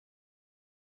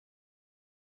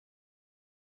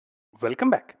Welcome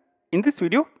back. In this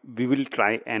video, we will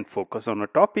try and focus on a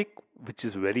topic which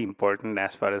is very important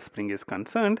as far as Spring is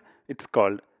concerned. It's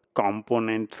called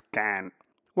component scan.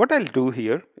 What I'll do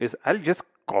here is I'll just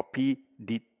copy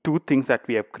the two things that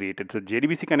we have created. So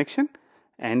JDBC connection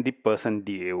and the person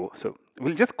DAO. So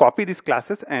we'll just copy these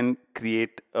classes and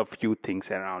create a few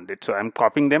things around it. So I'm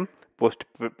copying them,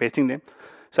 pasting them.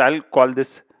 So I'll call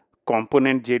this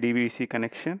component JDBC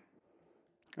connection.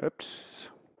 Oops.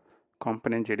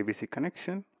 Component JDBC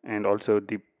connection, and also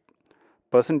the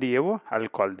person DAO, I'll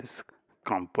call this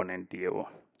component DAO.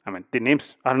 I mean, the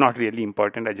names are not really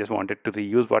important. I just wanted to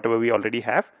reuse whatever we already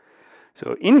have.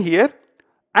 So in here,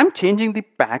 I'm changing the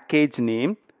package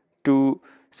name to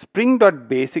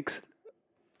spring.basics.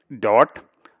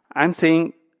 I'm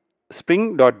saying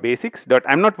spring.basics.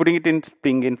 I'm not putting it in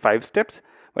Spring in 5 steps,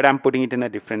 but I'm putting it in a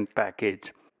different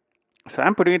package. So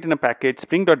I'm putting it in a package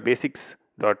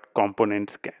spring.basics.component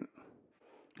scan.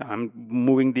 I'm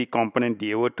moving the component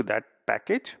DAO to that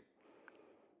package.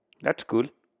 That's cool.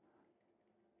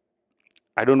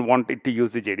 I don't want it to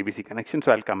use the JDBC connection,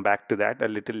 so I'll come back to that a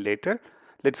little later.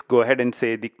 Let's go ahead and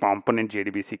say the component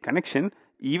JDBC connection.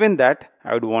 Even that,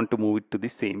 I would want to move it to the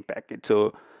same package.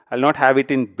 So I'll not have it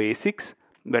in basics,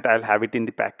 but I'll have it in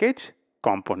the package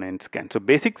component scan. So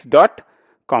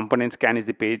basics.component scan is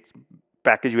the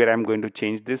package where I'm going to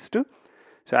change this to.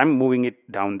 So I'm moving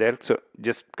it down there. So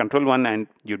just Control+1 and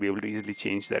you'll be able to easily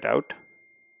change that out.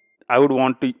 I would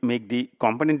want to make the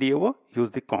component DAO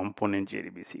use the component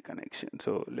JDBC connection.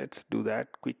 So let's do that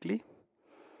quickly.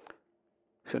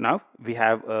 So now we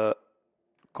have a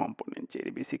component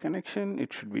JDBC connection.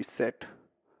 It should be set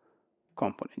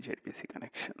component JDBC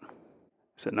connection.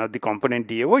 So now the component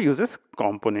DAO uses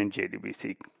component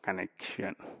JDBC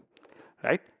connection,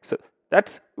 right? So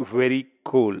that's very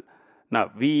cool. Now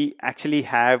we actually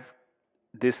have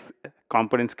this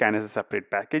component scan as a separate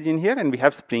package in here, and we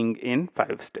have Spring in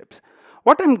 5 steps.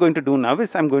 What I'm going to do now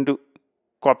is I'm going to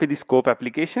copy the scope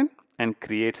application and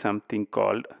create something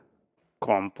called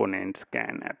component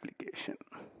scan application.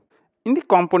 In the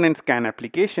component scan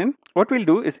application, what we'll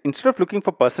do is instead of looking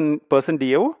for person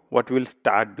DAO, what we'll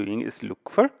start doing is look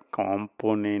for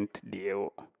component DAO.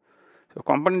 So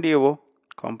component DAO,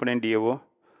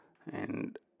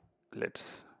 and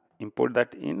let's import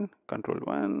that in.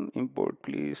 Control+1, import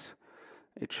please.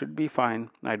 It should be fine.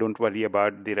 I don't worry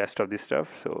about the rest of this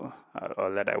stuff. So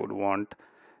all that I would want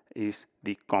is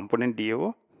the component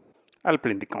DAO. I'll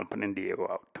print the component DAO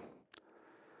out.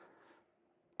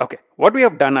 Okay, what we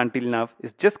have done until now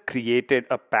is just created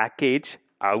a package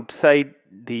outside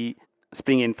the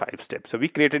Spring in 5 steps. So we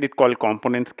created it called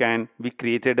component scan. We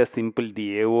created a simple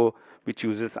DAO which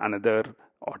uses another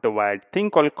auto-wired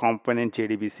thing called component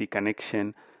JDBC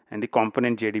connection. And the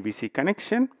component JDBC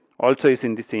connection also is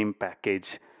in the same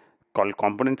package called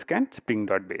component scan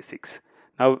spring.basics.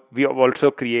 Now we have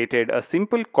also created a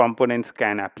simple component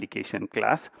scan application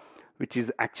class which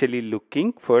is actually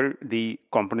looking for the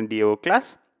component DAO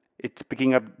class. It's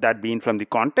picking up that bean from the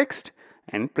context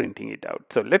and printing it out.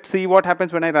 So let's see what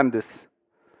happens when I run this.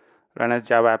 Run as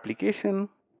Java application.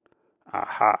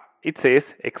 Aha, it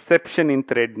says exception in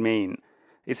thread main.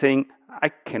 It's saying I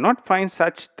cannot find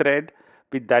such thread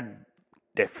with that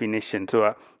definition.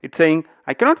 So it's saying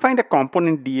I cannot find a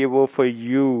component DAO for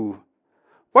you.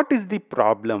 What is the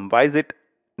problem? Why is it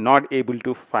not able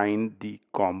to find the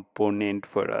component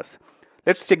for us?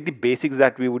 Let's check the basics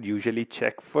that we would usually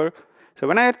check for. So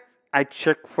when I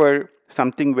check for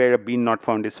something where a bean not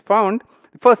found is found,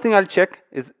 the first thing I'll check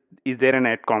is there an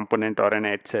add component or an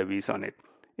add service on it.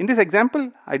 In this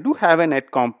example, I do have an add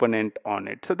component on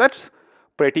it. So that's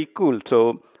pretty cool.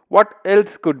 So what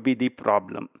else could be the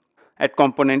problem? Add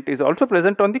component is also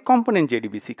present on the component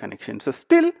JDBC connection. So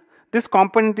still this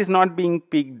component is not being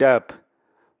picked up.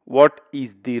 What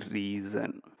is the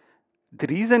reason? The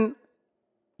reason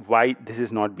why this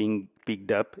is not being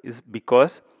picked up is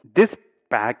because this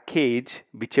package,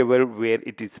 whichever where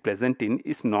it is present in,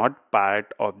 is not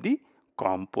part of the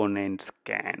component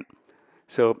scan.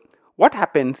 So what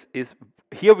happens is,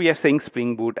 here we are saying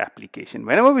Spring Boot application.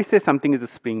 Whenever we say something is a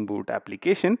Spring Boot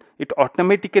application, it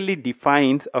automatically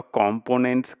defines a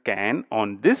component scan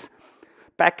on this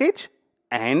package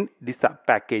and the sub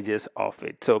packages of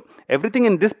it. So everything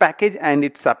in this package and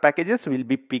its sub packages will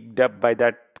be picked up by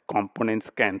that component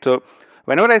scan. So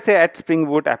whenever I say add Spring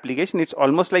Boot application, it's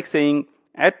almost like saying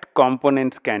add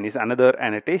component scan is another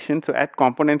annotation. So add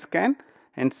component scan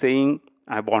and saying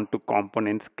I want to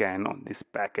component scan on this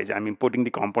package. I'm importing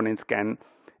the component scan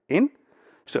in.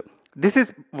 So this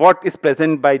is what is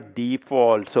present by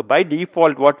default. So by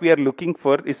default, what we are looking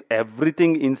for is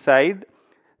everything inside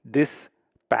this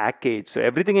package. So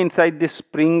everything inside this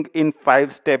Spring in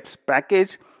 5 steps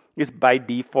package is by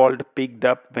default picked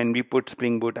up when we put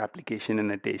Spring Boot application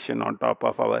annotation on top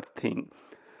of our thing.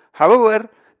 However,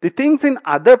 the things in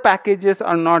other packages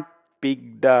are not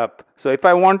picked up. So if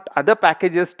I want other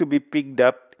packages to be picked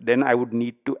up, then I would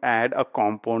need to add a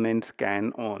component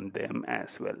scan on them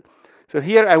as well. So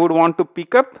here I would want to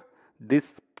pick up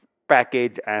this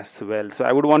package as well. So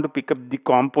I would want to pick up the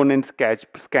component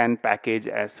scan package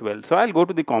as well. So I'll go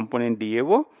to the component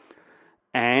DAO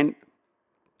and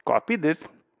copy this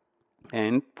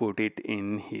and put it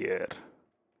in here.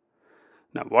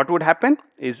 Now what would happen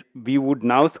is we would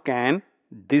now scan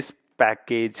this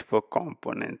package for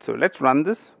components. So let's run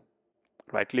this.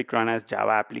 Right click, run as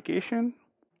Java application.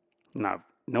 Now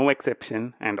no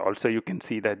exception, and also you can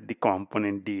see that the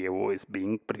component DAO is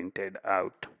being printed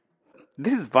out.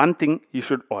 This is one thing you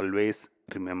should always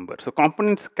remember. So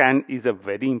component scan is a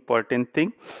very important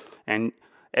thing, and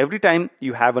every time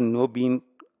you have a no bean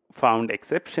found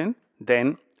exception,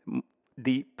 then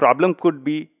the problem could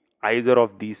be either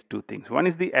of these two things. One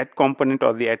is the add component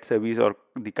or the add service or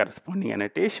the corresponding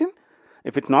annotation.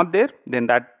 If it's not there, then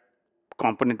that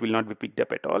component will not be picked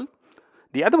up at all.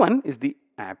 The other one is the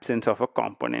absence of a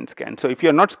component scan. So if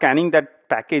you're not scanning that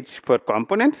package for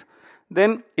components,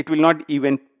 then it will not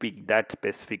even pick that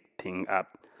specific thing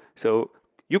up. So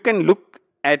you can look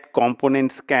at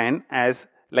component scan as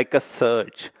like a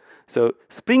search. So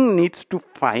Spring needs to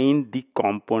find the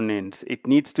components. It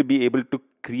needs to be able to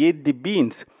create the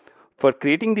beans. For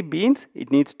creating the beans,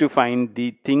 it needs to find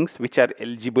the things which are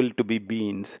eligible to be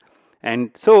beans.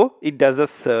 And so it does a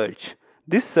search.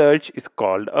 This search is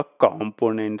called a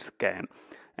component scan.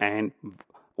 And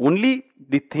only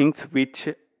the things which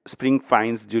Spring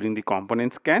finds during the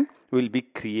component scan will be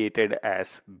created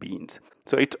as beans.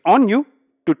 So it's on you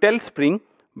to tell Spring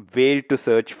where to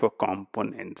search for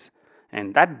components.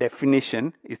 And that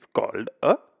definition is called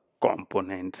a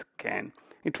component scan.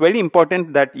 It's very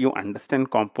important that you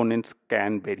understand component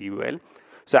scan very well.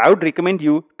 So I would recommend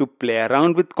you to play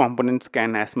around with component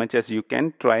scan as much as you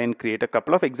can. Try and create a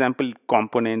couple of example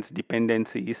components,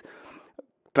 dependencies.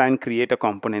 Try and create a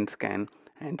component scan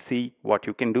and see what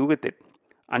you can do with it.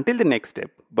 Until the next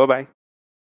step, bye-bye.